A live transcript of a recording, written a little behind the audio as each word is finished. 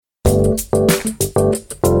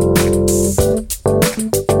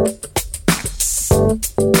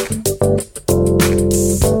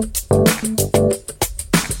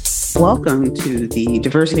Welcome to the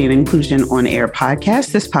Diversity and Inclusion on Air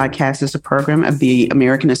podcast. This podcast is a program of the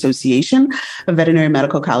American Association of Veterinary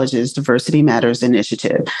Medical Colleges Diversity Matters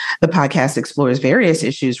Initiative. The podcast explores various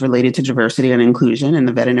issues related to diversity and inclusion in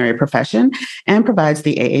the veterinary profession and provides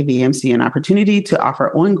the AAVMC an opportunity to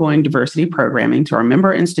offer ongoing diversity programming to our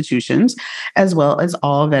member institutions, as well as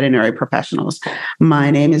all veterinary professionals. My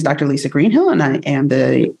name is Dr. Lisa Greenhill, and I am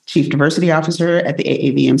the Chief Diversity Officer at the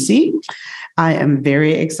AAVMC. I am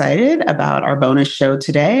very excited about our bonus show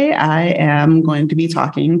today. I am going to be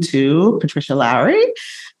talking to Patricia Lowrie,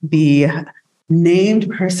 the named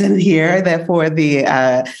person here that for the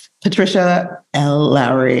Patricia L.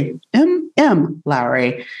 Lowrie, M.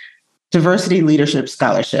 Lowrie Diversity Leadership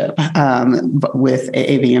Scholarship with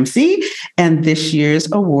AAVMC, and this year's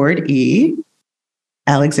awardee,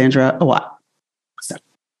 Alexandra Awad. So.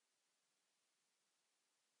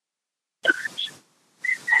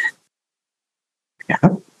 Yeah.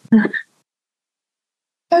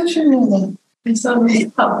 How'd you know that? I saw the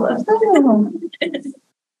public.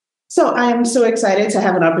 So I'm so excited to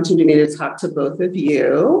have an opportunity to talk to both of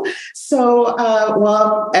you. So,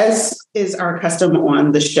 as is our custom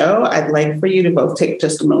on the show, I'd like for you to both take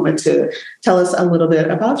just a moment to tell us a little bit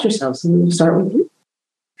about yourselves. And we'll start with you.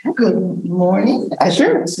 Good morning.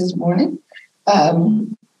 Sure. This is morning.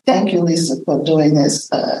 Thank you, Lisa, for doing this.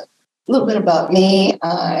 A little bit about me.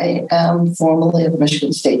 I am formerly of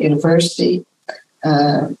Michigan State University,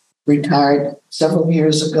 retired several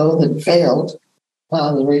years ago, then failed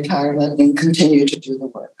the retirement and continue to do the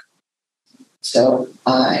work. So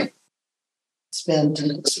I spend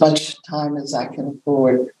as much time as I can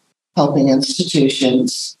afford helping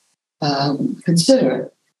institutions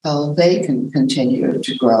consider how they can continue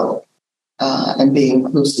to grow and be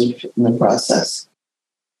inclusive in the process.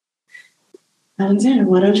 Alexandra,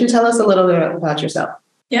 why don't you tell us a little bit about yourself?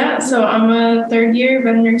 Yeah, so I'm a third-year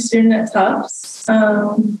veterinary student at Tufts.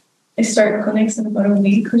 I start clinics in about a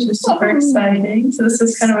week, which is super exciting. So this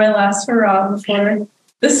is kind of my last hurrah before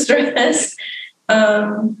the stress.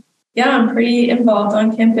 I'm pretty involved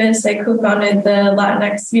on campus. I co-founded the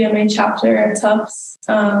Latinx VMA chapter at Tufts,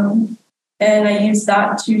 and I use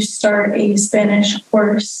that to start a Spanish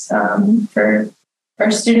course for our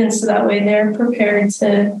students, so that way they're prepared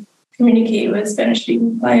to communicate with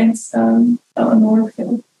Spanish-speaking clients out in the work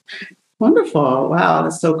field. Wonderful. Wow,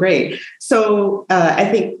 that's so great. So I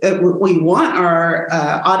think what we want our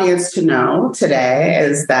audience to know today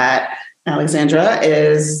is that Alexandra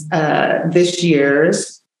is this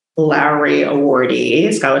year's Lowrie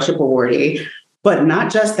Awardee, Scholarship Awardee, but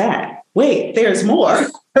not just that. Wait, there's more.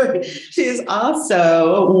 She is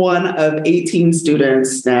also one of 18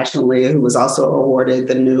 students nationally who was also awarded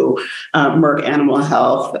the new Merck Animal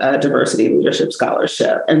Health Diversity Leadership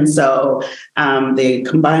Scholarship. And so the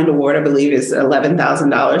combined award, I believe, is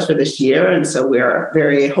 $11,000 for this year. And so we're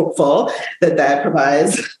very hopeful that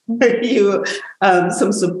provides you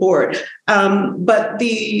some support. But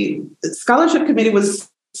the scholarship committee was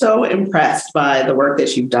so impressed by the work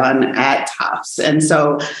that you've done at Tufts. And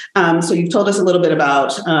so you've told us a little bit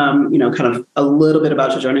about, kind of a little bit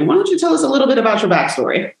about your journey. Why don't you tell us a little bit about your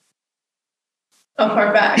backstory? How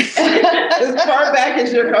far back? As far back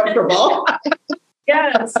as you're comfortable.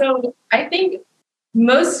 Yeah, so I think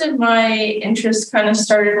most of my interest kind of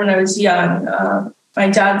started when I was young. My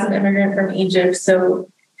dad's an immigrant from Egypt, so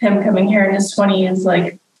him coming here in his 20s,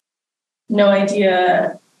 like, no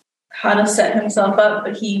idea how to set himself up,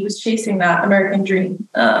 but he was chasing that American dream.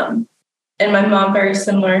 And my mom, very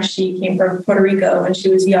similar. She came from Puerto Rico when she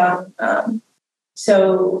was young.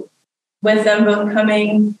 So with them both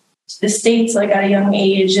coming to the States, like at a young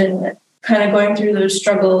age, and kind of going through those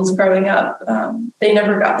struggles growing up, they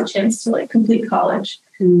never got the chance to complete college.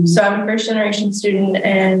 Mm-hmm. So I'm a first generation student,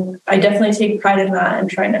 and I definitely take pride in that and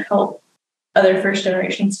trying to help other first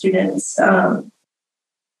generation students. But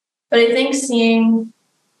I think seeing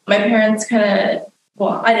my parents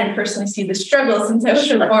I didn't personally see the struggle since I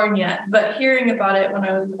wasn't born yet, but hearing about it when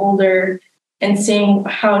I was older and seeing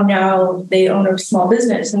how now they own a small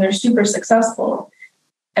business and they're super successful.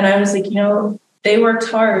 And I was like, they worked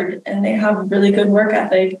hard and they have a really good work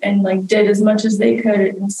ethic and did as much as they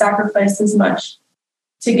could and sacrificed as much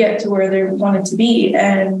to get to where they wanted to be.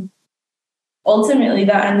 And ultimately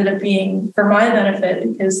that ended up being for my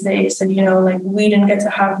benefit, because they said, we didn't get to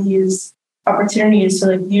have these opportunities, so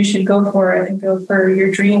you should go for it and go for your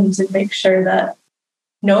dreams and make sure that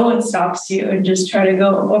no one stops you and just try to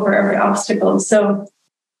go over every obstacle. So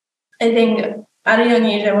I think at a young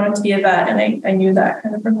age, I wanted to be a vet, and I knew that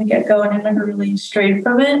kind of from the get-go, and I never really strayed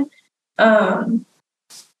from it.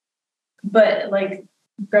 But like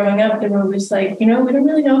growing up, they were always like, we don't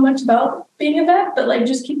really know much about being a vet, but like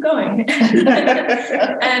just keep going.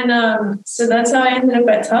 And so that's how I ended up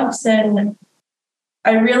at Tufts. And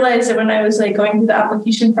I realized that when I was like going through the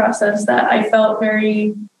application process that I felt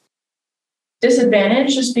very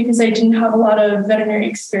disadvantaged just because I didn't have a lot of veterinary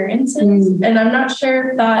experiences. And I'm not sure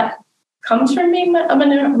if that comes from being a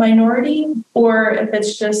minority or if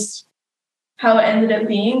it's just how it ended up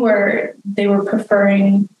being, where they were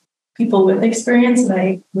preferring people with experience and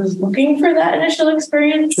I was looking for that initial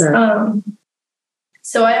experience. Sure.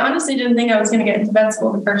 So I honestly didn't think I was going to get into vet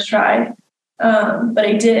school the first try, but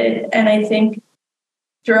I did. And I think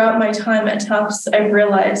throughout my time at Tufts, I've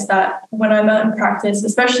realized that when I'm out in practice,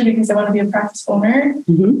 especially because I want to be a practice owner,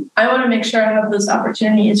 I want to make sure I have those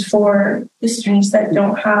opportunities for the students that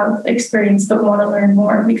don't have experience but want to learn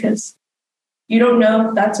more, because you don't know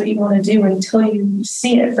if that's what you want to do until you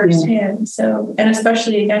see it firsthand. Yeah. So, and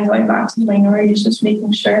especially again, going back to the minorities, just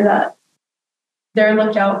making sure that they're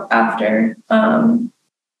looked out after.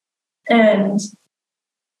 And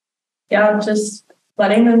yeah, just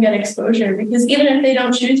letting them get exposure, because even if they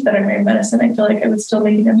don't choose veterinary medicine, I feel like I would still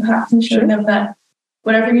make an impact and show them that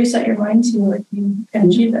whatever you set your mind to, like you can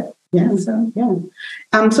achieve it. Yeah.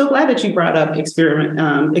 I'm so glad that you brought up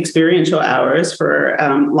experiential hours. For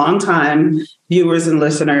long time viewers and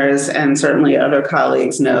listeners, and certainly other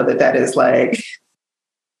colleagues know that is like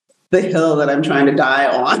the hill that I'm trying to die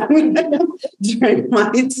on during my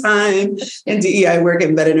time in DEI work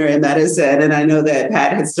in veterinary medicine. And I know that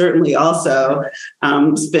Pat has certainly also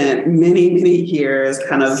spent many, many years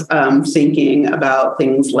kind of thinking about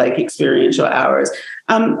things like experiential hours.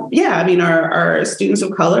 Our students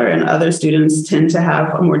of color and other students tend to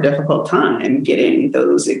have a more difficult time getting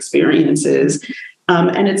those experiences.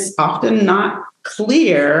 And it's often not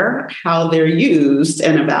clear how they're used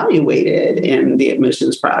and evaluated in the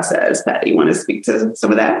admissions process. Pat, you want to speak to some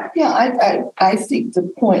of that? Yeah, I think the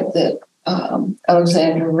point that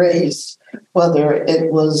Alexandra raised, whether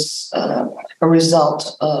it was a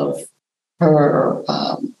result of her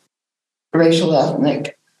racial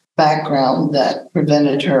ethnic background that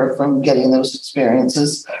prevented her from getting those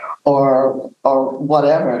experiences or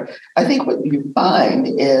whatever, I think what you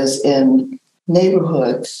find is in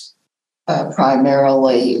neighborhoods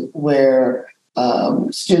primarily where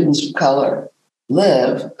students of color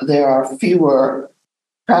live, there are fewer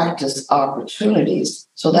practice opportunities.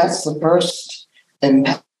 So that's the first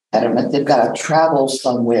impediment. They've got to travel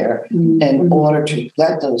somewhere in order to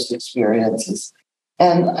get those experiences.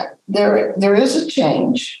 And there is a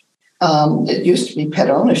change. It used to be pet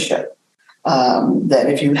ownership, that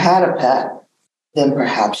if you had a pet, then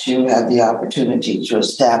perhaps you had the opportunity to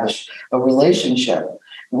establish a relationship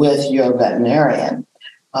with your veterinarian.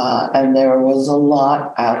 And there was a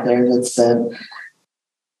lot out there that said,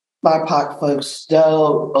 BIPOC folks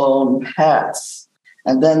don't own pets.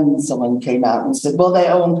 And then someone came out and said, well, they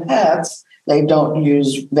own pets, they don't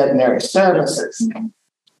use veterinary services.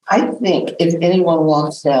 I think if anyone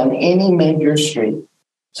walks down any major street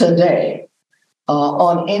today,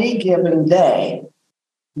 on any given day,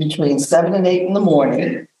 between 7 and 8 in the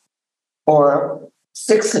morning, or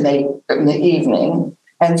 6 and 8 in the evening,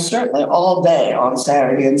 and certainly all day on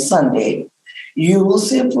Saturday and Sunday, you will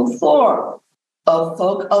see a plethora of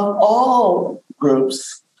folk of all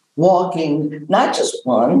groups walking, not just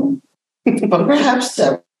one, but perhaps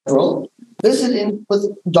several, visiting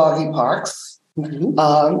with doggy parks,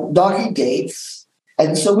 doggy dates.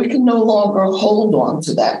 And so we can no longer hold on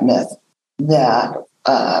to that myth that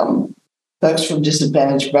folks from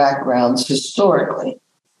disadvantaged backgrounds historically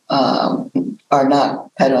are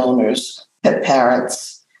not pet owners, pet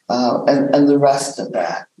parents, and the rest of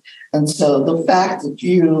that. And so the fact that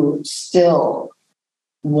you still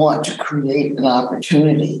want to create an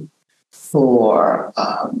opportunity for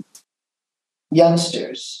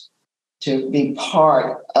youngsters to be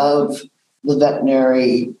part of the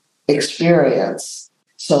veterinary experience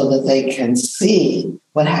so that they can see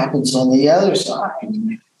what happens on the other side,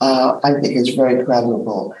 I think is very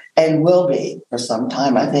credible and will be for some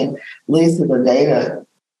time. I think Lisa, the data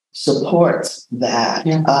supports that.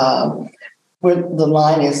 Where the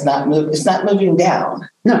line is not moving, it's not moving down.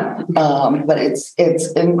 No, but it's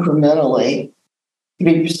incrementally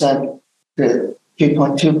 3% to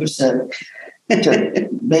 3.2% to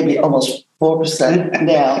maybe almost 4%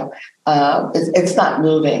 now. It's not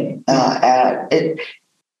moving.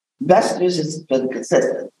 Best news is it's been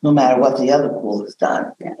consistent, no matter what the other pool has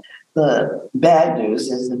done. Yeah. The bad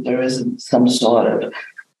news is that there isn't some sort of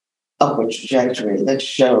upward trajectory that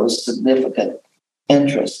shows significant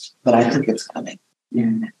interest, but I think it's coming.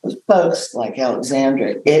 Yeah. With folks like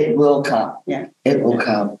Alexandra, it will come. Yeah. It will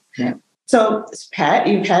come. Yeah. So, Pat,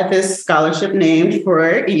 you've had this scholarship named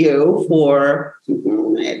for you for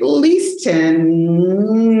at least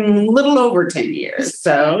little over 10 years.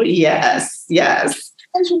 So, yes.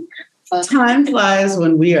 Time flies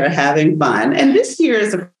when we are having fun. And this year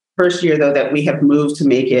is the first year, though, that we have moved to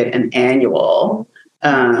make it an annual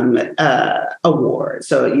award.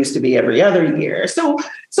 So it used to be every other year. So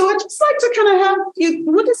I'd just like to kind of have you,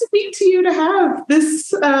 what does it mean to you to have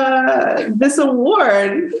this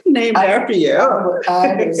award named after you?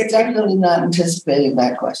 I was definitely not anticipating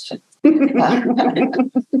that question.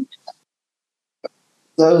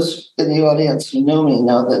 Those in the audience who know me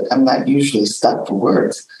know that I'm not usually stuck for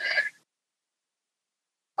words.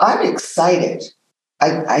 I'm excited.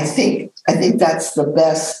 I think that's the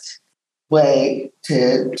best way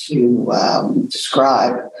to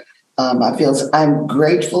describe. I feel I'm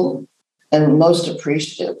grateful and most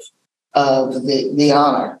appreciative of the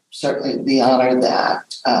honor. Certainly, the honor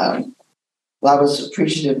that I was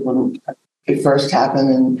appreciative when it first happened,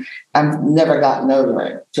 and I've never gotten over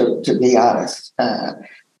it. To be honest, and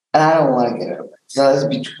I don't want to get over it. So let's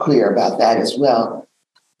be clear about that as well.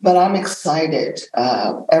 But I'm excited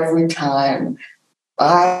every time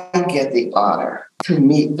I get the honor to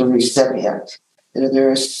meet the recipient.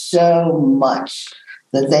 There is so much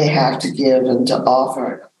that they have to give and to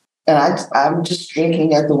offer. And I'm just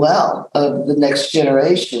drinking at the well of the next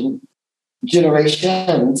generations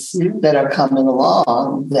that are coming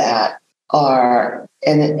along that are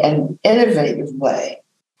in an innovative way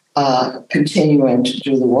continuing to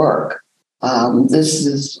do the work. This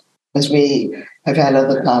is, as we have had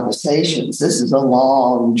other conversations, this is a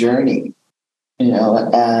long journey,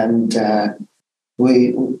 and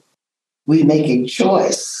we make a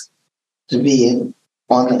choice to be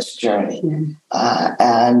on this journey.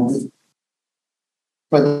 And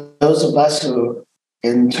for those of us who,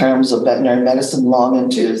 in terms of veterinary medicine, long in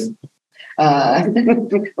tooth,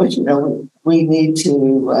 we need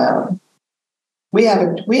to. We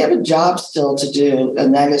have a job still to do,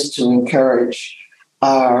 and that is to encourage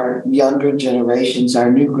our younger generations,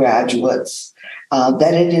 our new graduates,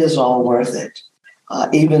 that it is all worth it,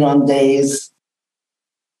 even on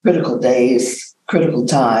critical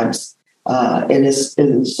times. It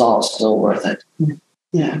is all still worth it.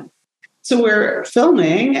 Yeah. So we're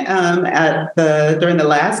filming during the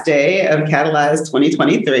last day of Catalyze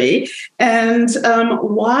 2023, and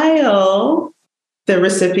while the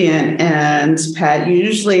recipient and Pat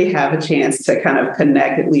usually have a chance to kind of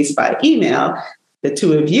connect, at least by email, the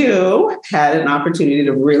two of you had an opportunity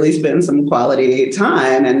to really spend some quality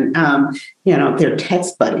time, and they're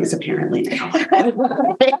text buddies apparently now,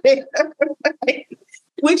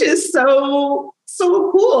 which is so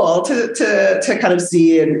cool to kind of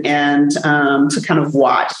see and to kind of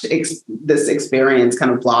watch this experience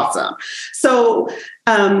kind of blossom. So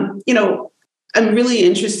I'm really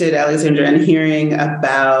interested, Alexandra, in hearing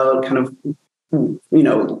about kind of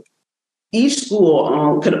each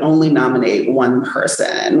school could only nominate one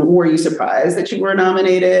person. Were you surprised that you were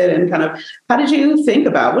nominated? And kind of, what did you think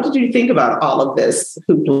about all of this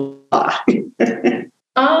hoopla?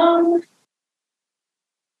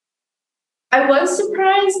 I was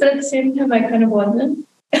surprised, but at the same time, I kind of wasn't.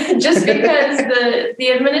 Just because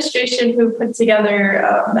the administration who put together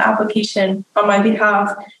the application on my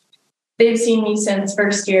behalf, they've seen me since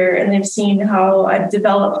first year, and they've seen how I've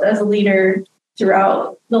developed as a leader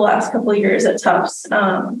throughout the last couple of years at Tufts.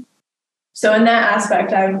 So in that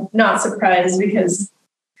aspect, I'm not surprised because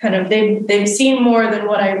kind of they've seen more than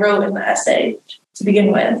what I wrote in the essay to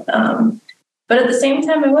begin with. But at the same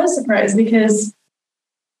time, I was surprised because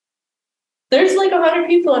there's like 100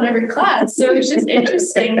 people in every class. So it's just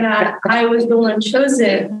interesting that I was the one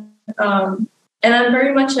chosen. And I'm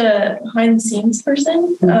very much a behind the scenes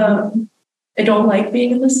person. I don't like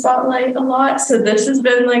being in the spotlight a lot. So this has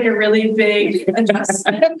been like a really big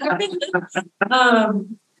adjustment.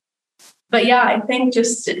 But yeah, I think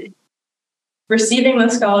just receiving the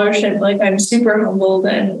scholarship, like I'm super humbled,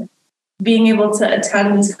 and being able to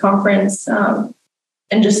attend this conference and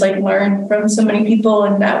just like learn from so many people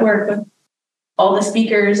and network with all the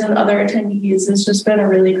speakers and other attendees has just been a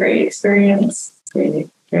really great experience.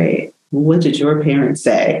 Great. What did your parents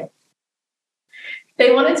say?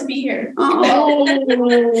 They wanted to be here.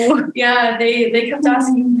 Oh. Yeah, they kept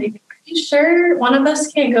asking, like, are you sure one of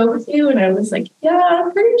us can't go with you? And I was like, yeah,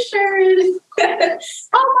 I'm pretty sure.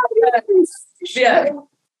 Oh my goodness. Yeah.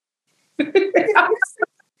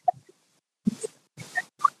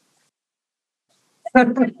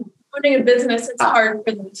 owning a business, it's hard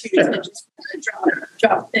for them to just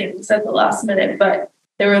drop things at the last minute. But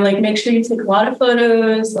they were like, make sure you take a lot of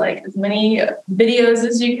photos, like as many videos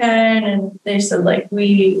as you can. And they said, like,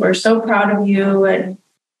 we were so proud of you. And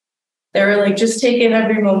they were like, just take in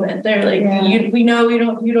every moment. They're like, we know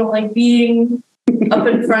you don't like being up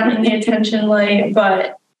in front in the attention light,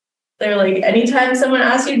 but they're like, anytime someone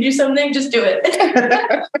asks you to do something, just do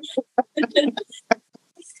it.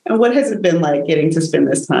 And what has it been like getting to spend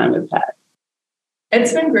this time with Pat?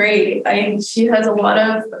 It's been great. She has a lot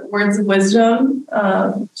of words of wisdom.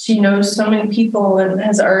 She knows so many people and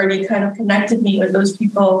has already kind of connected me with those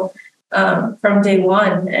people from day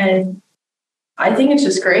one. And I think it's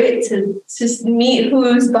just great to just meet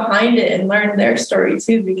who's behind it and learn their story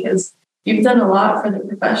too, because you've done a lot for the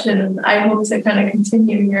profession. And I hope to kind of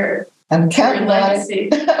continue your legacy.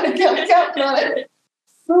 I'm counting on it.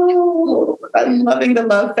 Oh, I'm loving the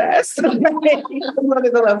love fest. I'm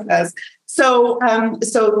loving the love fest. So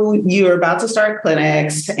you're about to start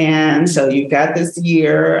clinics, and so you've got this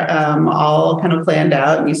year all kind of planned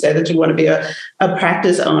out. And you say that you want to be a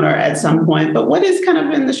practice owner at some point. But what is kind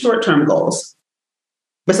of in the short-term goals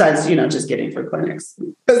besides just getting for clinics?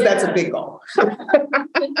 Because that's a big goal.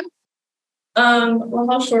 Well,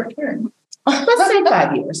 how short-term? Let's say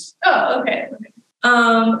 5 years. Oh, okay.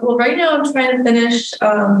 Well, right now I'm trying to finish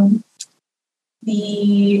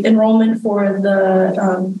the enrollment for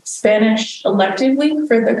the Spanish elective week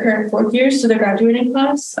for the current 4th year, so the graduating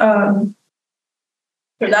class. So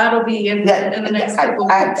that'll be in the next couple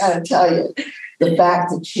weeks. I gotta tell you, the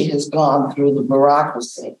fact that she has gone through the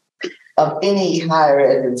bureaucracy of any higher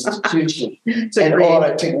ed institution in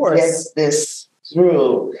order to get this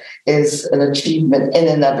through is an achievement in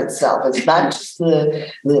and of itself. It's not just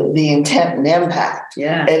the intent and impact.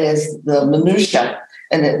 Yeah. It is the minutia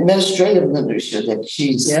and administrative minutia that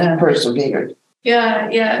she's persevered.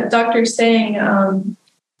 Yeah. Dr. Sang,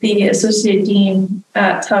 the associate dean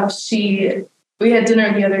at Tufts, we had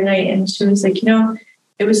dinner the other night and she was like,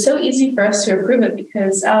 it was so easy for us to approve it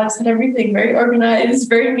because Alex had everything very organized,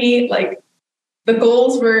 very neat. Like the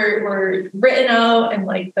goals were written out and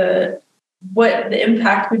like what the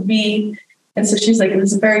impact would be. And so she's like, it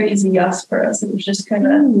was a very easy yes for us. It was just kind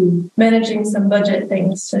of managing some budget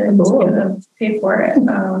things to kind of pay for it.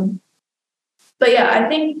 But yeah, I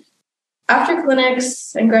think after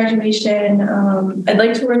clinics and graduation, I'd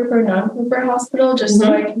like to work for a non-corporate hospital just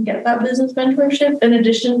so I can get that business mentorship in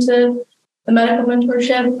addition to the medical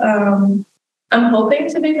mentorship. I'm hoping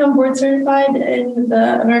to become board certified in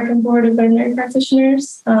the American Board of Veterinary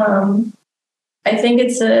Practitioners. I think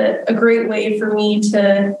it's a great way for me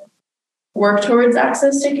to work towards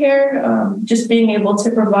access to care, just being able to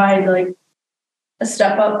provide like a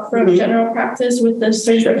step up from general practice with the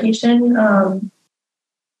certification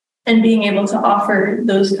and being able to offer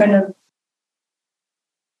those kind of,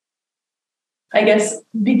 I guess,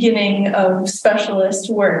 beginning of specialist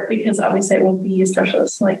work, because obviously I won't be a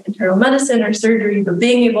specialist in like internal medicine or surgery, but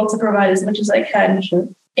being able to provide as much as I can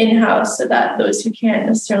in-house so that those who can't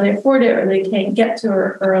necessarily afford it or they can't get to a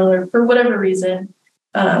referral or for whatever reason,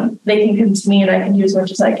 they can come to me and I can do as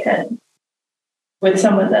much as I can with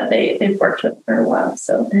someone that they've worked with for a while.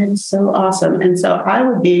 So it's so awesome. And so I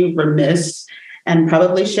would be remiss and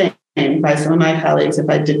probably shamed by some of my colleagues if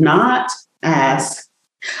I did not ask,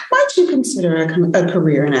 might you consider a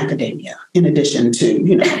career in academia in addition to,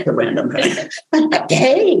 the random thing?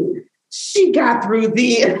 Hey, she got through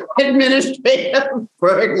the administrative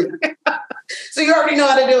program. So you already know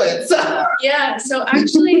how to do it. So. Yeah. So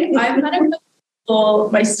actually, I've had a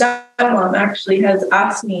couple, my stepmom actually has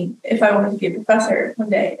asked me if I wanted to be a professor one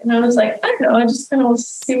day. And I was like, I don't know, I just kind of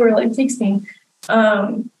see where life takes me.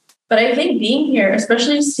 But I think being here,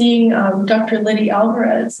 especially seeing Dr. Liddy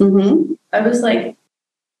Alvarez, I was like,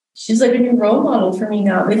 she's like a new role model for me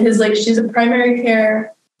now because like she's a primary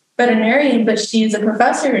care veterinarian, but she's a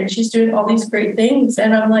professor and she's doing all these great things.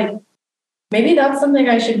 And I'm like, maybe that's something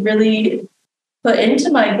I should really put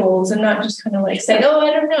into my goals and not just kind of like say, oh,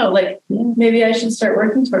 I don't know, like maybe I should start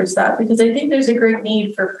working towards that because I think there's a great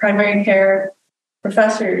need for primary care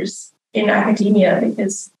professors in academia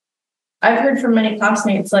because I've heard from many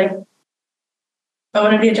classmates, like, I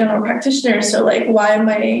want to be a general practitioner. So like, why am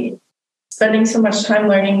I spending so much time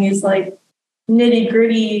learning these like nitty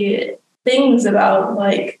gritty things about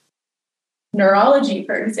like neurology,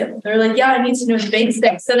 for example? They're like, yeah, I need to know the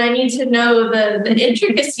basics and I need to know the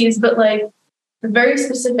intricacies, but like the very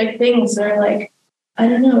specific things are like, I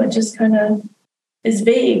don't know, it just kind of is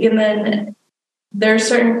vague. And then there are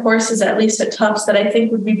certain courses, at least at Tufts, that I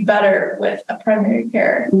think would be better with a primary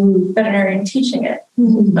care veterinarian teaching it.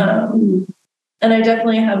 And I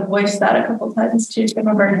definitely have voiced that a couple of times to some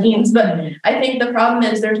of our deans. But I think the problem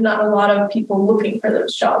is there's not a lot of people looking for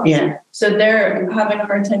those jobs. Yeah. So they're having a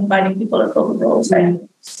hard time finding people to fill the roles. Yeah.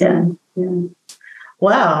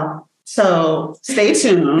 Wow. So stay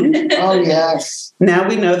tuned. Oh, yes. Now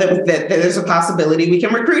we know that there's a possibility we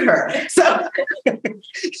can recruit her. So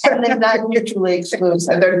and they're not mutually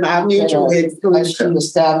exclusive. They're not mutually exclusive. She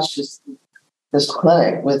establishes this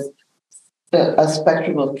clinic with a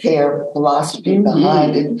spectrum of care philosophy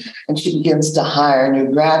behind it, and she begins to hire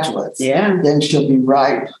new graduates. Yeah. Then she'll be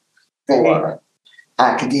ripe for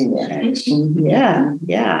academia.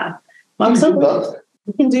 Yeah. Well, so both.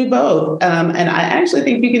 You can do both. And I actually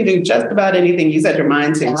think you can do just about anything you set your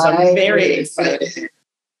mind to. So I'm very excited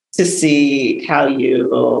to see how you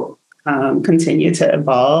will continue to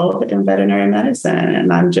evolve in veterinary medicine.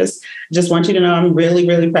 And I'm just want you to know I'm really,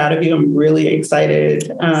 really proud of you. I'm really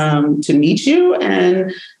excited to meet you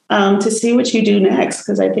and to see what you do next,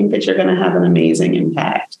 because I think that you're going to have an amazing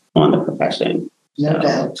impact on the profession. No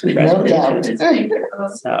doubt. No doubt.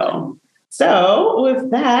 So with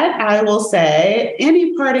that, I will say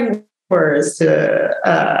any parting words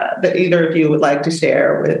that either of you would like to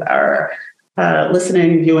share with our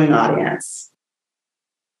listening, viewing audience.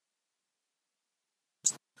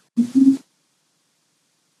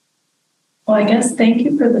 Well, I guess thank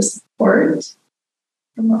you for the support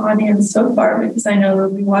from the audience so far, because I know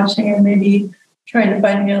they'll be watching and maybe trying to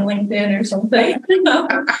find me on LinkedIn or something.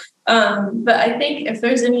 But I think if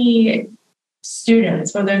there's any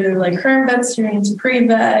students, whether they're like current vet students,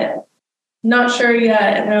 pre-vet, not sure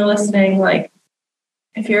yet, and they're listening, like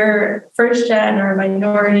if you're first gen or a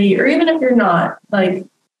minority, or even if you're not, like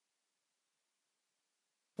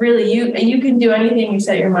really you can do anything you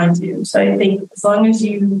set your mind to. So I think as long as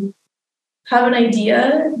you have an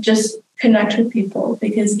idea, just connect with people,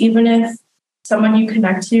 because even if someone you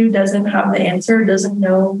connect to doesn't have the answer, doesn't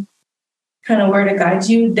know kind of where to guide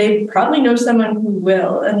you, they probably know someone who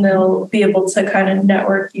will, and they'll be able to kind of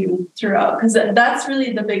network you throughout, because that's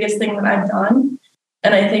really the biggest thing that I've done.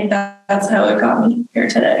 And I think that's how it got me here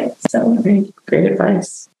today. So great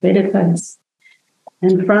advice. And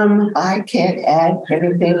I can't add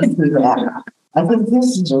anything to that. I think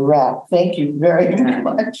this is a wrap. Thank you very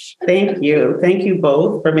much. Thank you. Thank you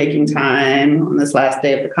both for making time on this last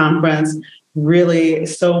day of the conference. Really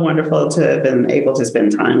so wonderful to have been able to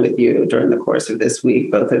spend time with you during the course of this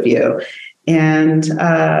week, both of you. And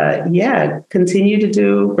continue to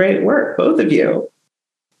do great work, both of you.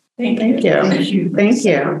 Thank you.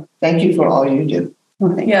 Thank you for all you do.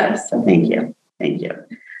 Well, thank you.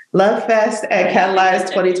 Love Fest at Catalyze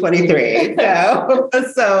 2023.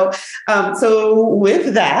 So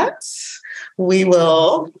with that, we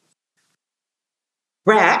will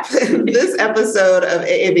wrap this episode of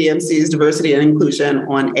AABMC's Diversity and Inclusion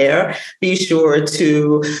on Air. Be sure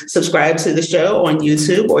to subscribe to the show on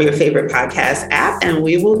YouTube or your favorite podcast app, and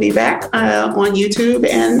we will be back on YouTube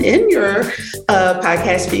and in your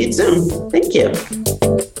podcast feed soon. Thank you.